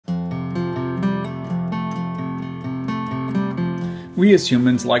We as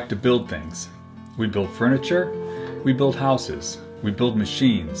humans like to build things. We build furniture, we build houses, we build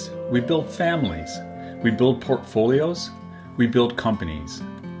machines, we build families, we build portfolios, we build companies,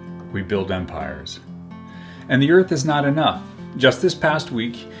 we build empires. And the Earth is not enough. Just this past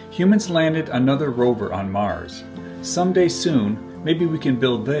week, humans landed another rover on Mars. Someday soon, maybe we can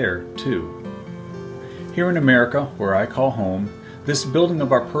build there too. Here in America, where I call home, this building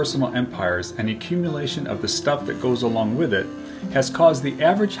of our personal empires and accumulation of the stuff that goes along with it has caused the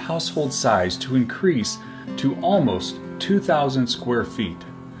average household size to increase to almost 2,000 square feet,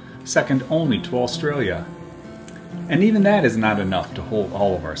 second only to Australia. And even that is not enough to hold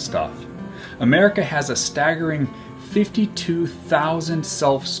all of our stuff. America has a staggering 52,000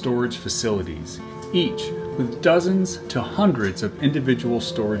 self-storage facilities, each with dozens to hundreds of individual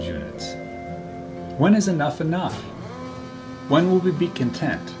storage units. When is enough enough? When will we be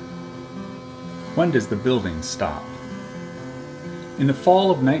content? When does the building stop? In the fall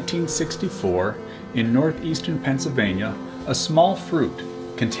of 1964, in northeastern Pennsylvania, a small fruit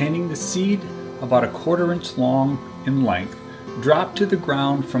containing the seed about a 1/4 inch long in length dropped to the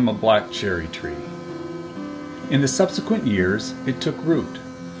ground from a black cherry tree. In the subsequent years, it took root,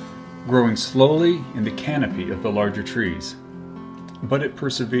 growing slowly in the canopy of the larger trees. But it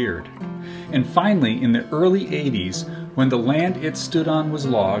persevered. And finally, in the early 80s, when the land it stood on was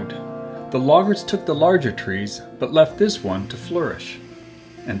logged, the loggers took the larger trees, but left this one to flourish.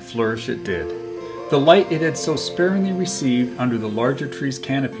 And flourish it did. The light it had so sparingly received under the larger trees'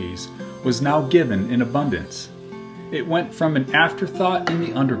 canopies was now given in abundance. It went from an afterthought in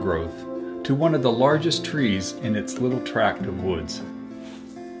the undergrowth to one of the largest trees in its little tract of woods.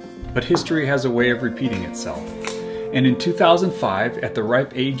 But history has a way of repeating itself. And in 2005, at the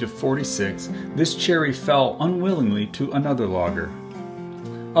ripe age of 46, this cherry fell unwillingly to another logger.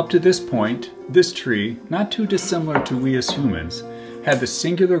 Up to this point, this tree, not too dissimilar to we as humans, had the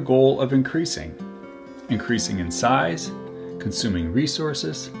singular goal of increasing in size, consuming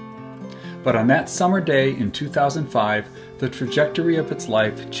resources. But on that summer day in 2005, the trajectory of its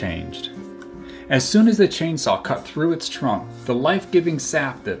life changed. As soon as the chainsaw cut through its trunk, the life-giving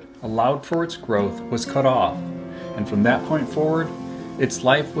sap that allowed for its growth was cut off. And from that point forward, its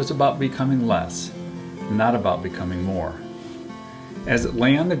life was about becoming less, not about becoming more. As it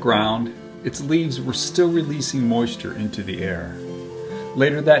lay on the ground, its leaves were still releasing moisture into the air.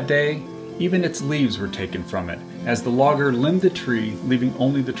 Later that day, even its leaves were taken from it, as the logger limbed the tree, leaving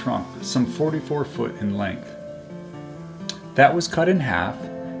only the trunk, some 44 foot in length. That was cut in half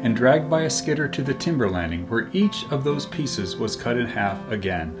and dragged by a skidder to the timber landing, where each of those pieces was cut in half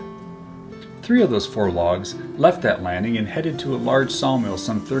again. 3 of those 4 logs left that landing and headed to a large sawmill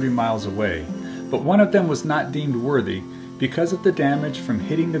some 30 miles away, but one of them was not deemed worthy because of the damage from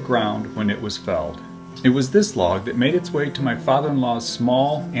hitting the ground when it was felled. It was this log that made its way to my father-in-law's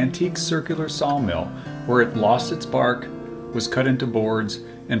small, antique circular sawmill, where it lost its bark, was cut into boards,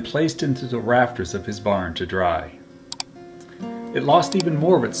 and placed into the rafters of his barn to dry. It lost even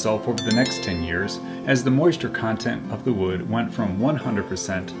more of itself over the next 10 years, as the moisture content of the wood went from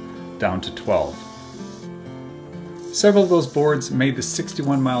 100% down to 12. Several of those boards made the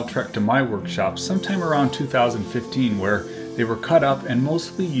 61-mile trek to my workshop sometime around 2015, where they were cut up and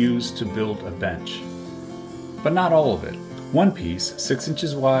mostly used to build a bench. But not all of it. One piece, 6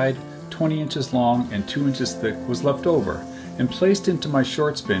 inches wide, 20 inches long, and 2 inches thick, was left over and placed into my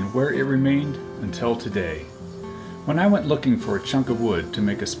short spin, where it remained until today, when I went looking for a chunk of wood to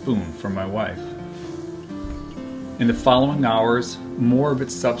make a spoon for my wife. In the following hours, more of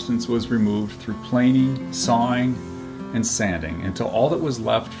its substance was removed through planing, sawing, and sanding, until all that was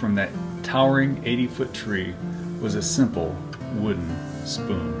left from that towering 80-foot tree was a simple wooden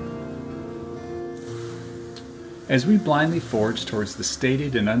spoon. As we blindly forge towards the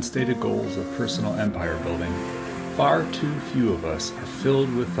stated and unstated goals of personal empire building, far too few of us are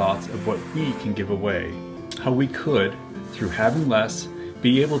filled with thoughts of what we can give away, how we could, through having less,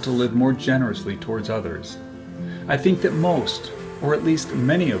 be able to live more generously towards others. I think that most, or at least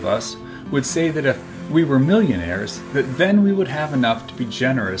many of us, would say that if we were millionaires, that then we would have enough to be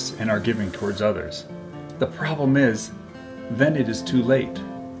generous in our giving towards others. The problem is, then it is too late.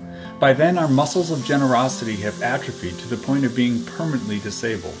 By then, our muscles of generosity have atrophied to the point of being permanently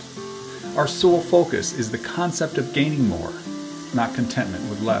disabled. Our sole focus is the concept of gaining more, not contentment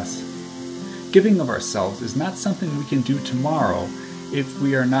with less. Giving of ourselves is not something we can do tomorrow if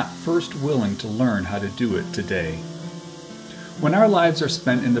we are not first willing to learn how to do it today. When our lives are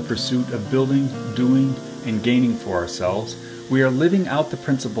spent in the pursuit of building, doing, and gaining for ourselves, we are living out the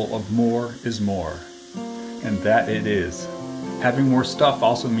principle of more is more. And that it is. Having more stuff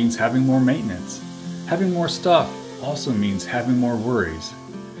also means having more maintenance. Having more stuff also means having more worries.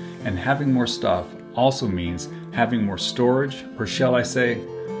 And having more stuff also means having more storage, or shall I say,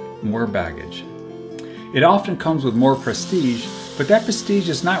 more baggage. It often comes with more prestige, but that prestige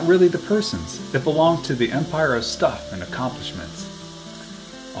is not really the person's. It belongs to the empire of stuff and accomplishments.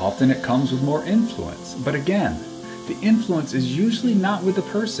 Often it comes with more influence, but again, the influence is usually not with the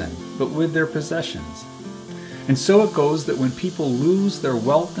person, but with their possessions. And so it goes that when people lose their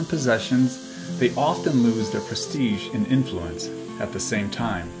wealth and possessions, they often lose their prestige and influence at the same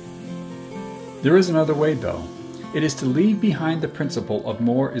time. There is another way though. It is to leave behind the principle of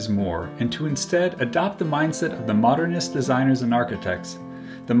more is more and to instead adopt the mindset of the modernist designers and architects,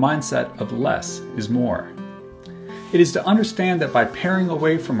 the mindset of less is more. It is to understand that by paring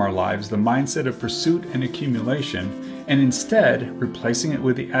away from our lives the mindset of pursuit and accumulation and instead replacing it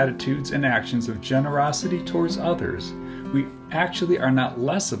with the attitudes and actions of generosity towards others, we actually are not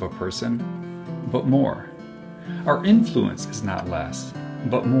less of a person, but more. Our influence is not less,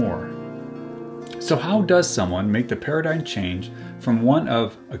 but more. So how does someone make the paradigm change from one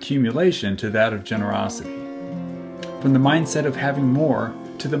of accumulation to that of generosity? From the mindset of having more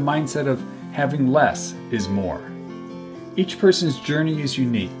to the mindset of having less is more. Each person's journey is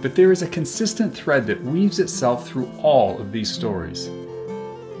unique, but there is a consistent thread that weaves itself through all of these stories.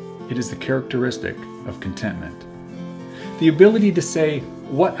 It is the characteristic of contentment. The ability to say,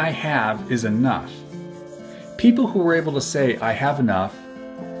 what I have is enough. People who are able to say, I have enough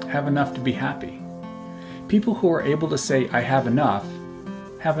to be happy. People who are able to say, I have enough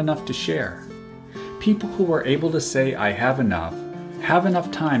to share. People who are able to say, I have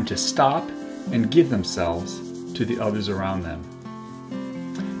enough time to stop and give themselves to the others around them.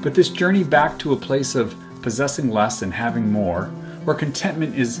 But this journey back to a place of possessing less and having more, where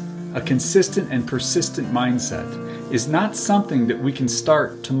contentment is a consistent and persistent mindset, is not something that we can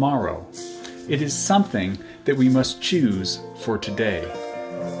start tomorrow. It is something that we must choose for today.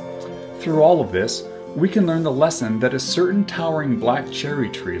 Through all of this, we can learn the lesson that a certain towering black cherry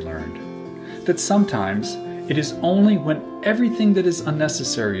tree learned, that sometimes it is only when everything that is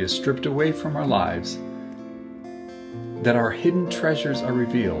unnecessary is stripped away from our lives that our hidden treasures are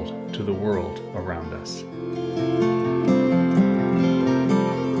revealed to the world around us.